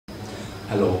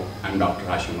Hello, I'm Dr.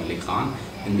 Hashim Ali Khan.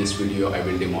 In this video, I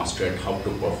will demonstrate how to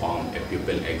perform a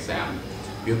pupil exam.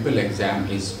 Pupil exam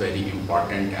is very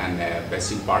important and a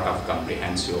basic part of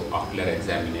comprehensive ocular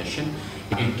examination.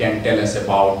 It can tell us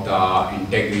about the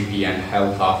integrity and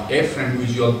health of afferent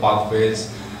visual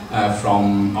pathways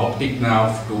from optic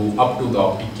nerve to up to the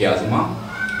optic chiasma,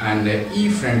 and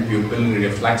efferent pupillary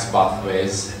reflex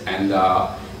pathways and the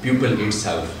pupil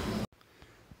itself.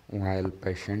 While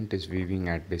patient is viewing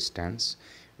at distance,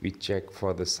 we check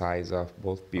for the size of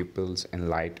both pupils in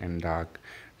light and dark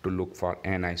to look for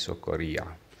anisocoria.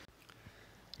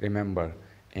 Remember,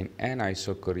 in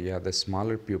anisocoria, the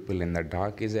smaller pupil in the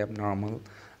dark is abnormal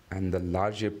and the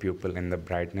larger pupil in the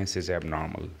brightness is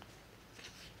abnormal.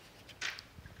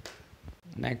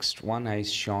 Next, one eye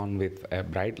is shown with a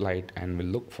bright light and we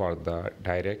look for the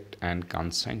direct and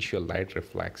consensual light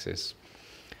reflexes.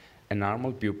 A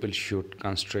normal pupil should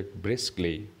constrict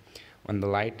briskly when the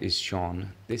light is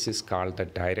shown. This is called the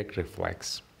direct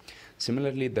reflex.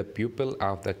 Similarly, the pupil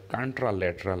of the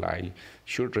contralateral eye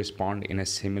should respond in a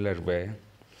similar way.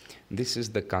 This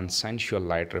is the consensual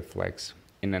light reflex.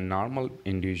 In a normal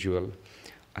individual,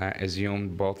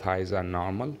 assume both eyes are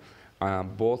normal.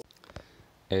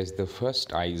 As the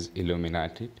first eye is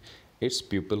illuminated, its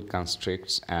pupil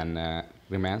constricts and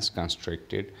remains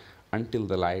constricted until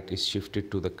the light is shifted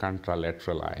to the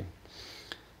contralateral eye.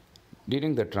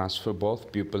 During the transfer,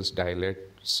 both pupils dilate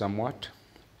somewhat,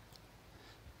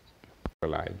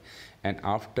 and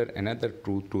after another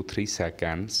 2 to 3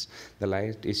 seconds, the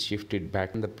light is shifted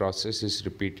back, and the process is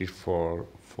repeated for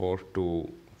 4 to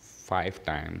 5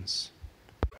 times.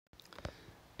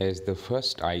 As the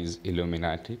first eye is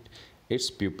illuminated, its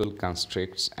pupil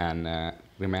constricts and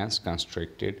remains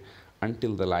constricted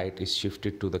until the light is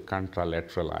shifted to the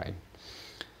contralateral eye.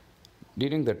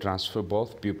 During the transfer,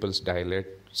 both pupils dilate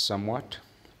somewhat.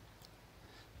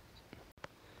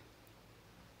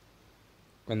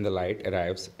 When the light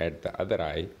arrives at the other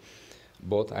eye,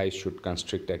 both eyes should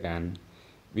constrict again.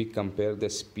 We compare the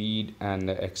speed and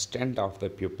the extent of the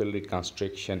pupillary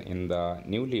constriction in the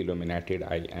newly illuminated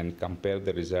eye and compare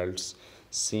the results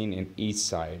seen in each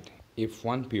side. If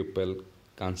one pupil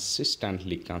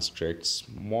consistently constricts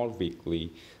more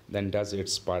weakly than does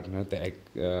its partner,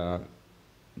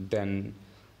 then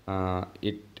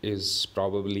it is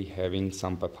probably having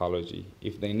some pathology.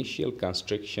 If the initial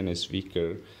constriction is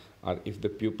weaker, or if the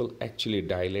pupil actually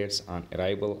dilates on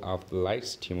arrival of the light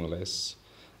stimulus,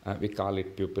 we call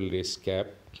it pupillary escape.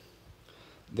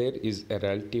 There is a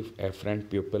relative efferent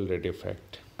pupillary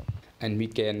defect, and we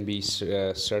can be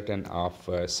certain of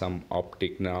some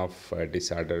optic nerve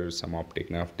disorder, some optic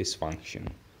nerve dysfunction.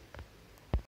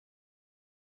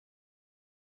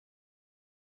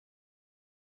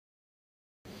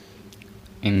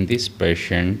 In this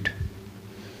patient,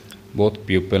 both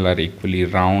pupils are equally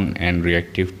round and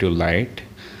reactive to light,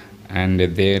 and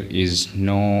there is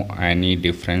no any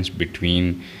difference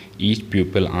between each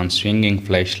pupil on swinging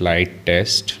flashlight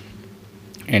test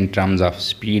in terms of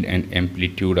speed and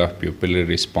amplitude of pupillary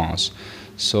response.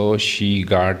 So she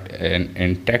got an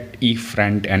intact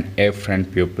efferent and afferent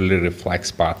pupillary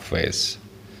reflex pathways.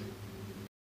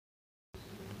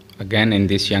 Again, in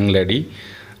this young lady,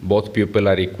 both pupils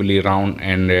are equally round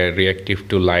and reactive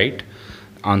to light.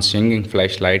 On swinging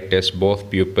flashlight test, both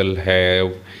pupils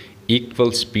have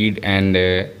equal speed and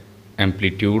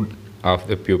amplitude of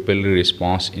the pupillary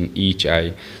response in each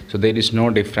eye. So there is no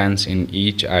difference in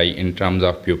each eye in terms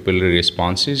of pupillary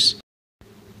responses.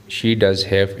 She does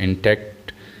have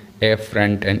intact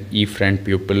afferent and efferent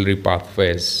pupillary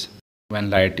pathways. When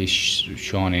light is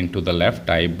shown into the left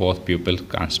eye, both pupils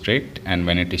constrict, and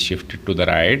when it is shifted to the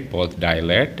right, both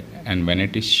dilate, and when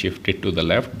it is shifted to the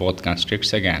left, both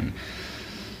constricts again.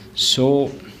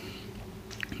 So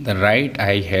the right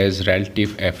eye has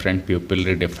relative efferent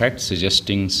pupillary defect,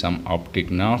 suggesting some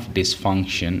optic nerve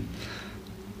dysfunction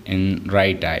in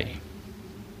right eye.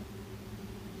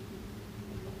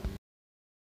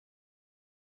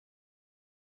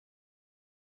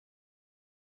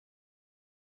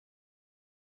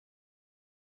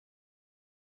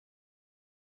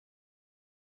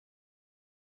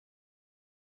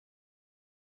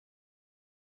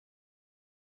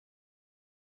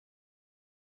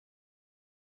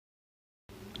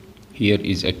 Here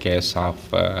is a case of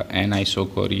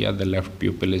anisocoria. The left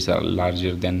pupil is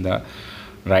larger than the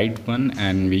right one,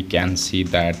 and we can see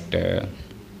that the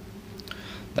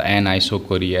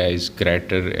anisocoria is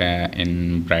greater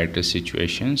in brighter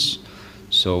situations.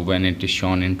 So when it is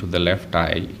shown into the left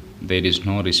eye, there is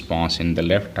no response in the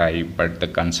left eye, but the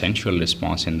consensual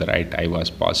response in the right eye was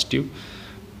positive.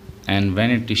 And when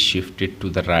it is shifted to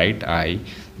the right eye,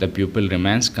 the pupil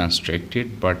remains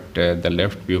constricted, but the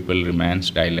left pupil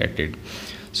remains dilated.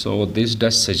 So this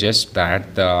does suggest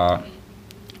that the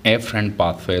afferent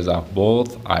pathways of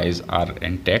both eyes are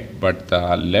intact, but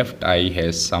the left eye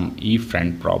has some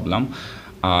efferent problem,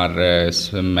 or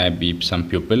maybe some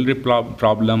pupillary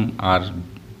problem, or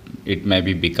it may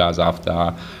be because of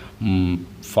the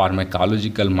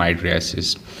pharmacological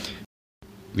mydriasis.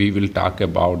 We will talk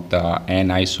about the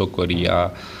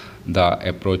anisocoria, the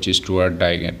approaches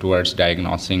towards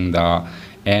diagnosing the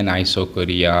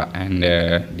anisocoria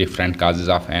and different causes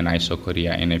of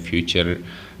anisocoria in a future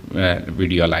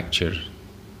video lecture.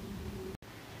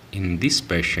 In this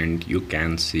patient, you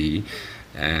can see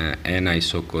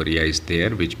anisocoria is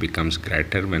there, which becomes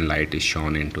greater when light is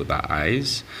shown into the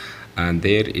eyes, and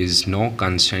there is no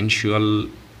consensual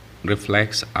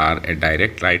reflex or a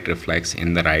direct light reflex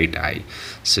in the right eye,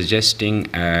 suggesting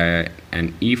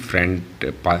an efferent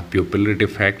pupillary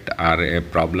defect or a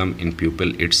problem in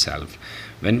pupil itself.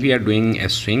 When we are doing a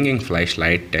swinging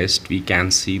flashlight test, we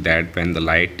can see that when the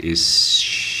light is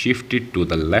shifted to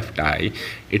the left eye,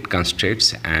 it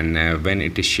constricts, and when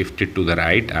it is shifted to the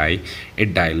right eye,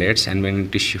 it dilates, and when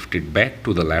it is shifted back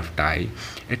to the left eye,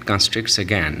 it constricts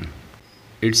again.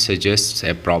 It suggests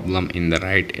a problem in the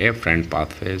right afferent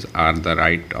pathways or the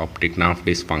right optic nerve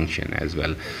dysfunction as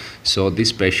well. So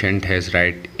this patient has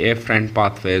right afferent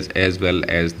pathways as well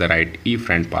as the right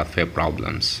efferent pathway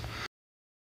problems.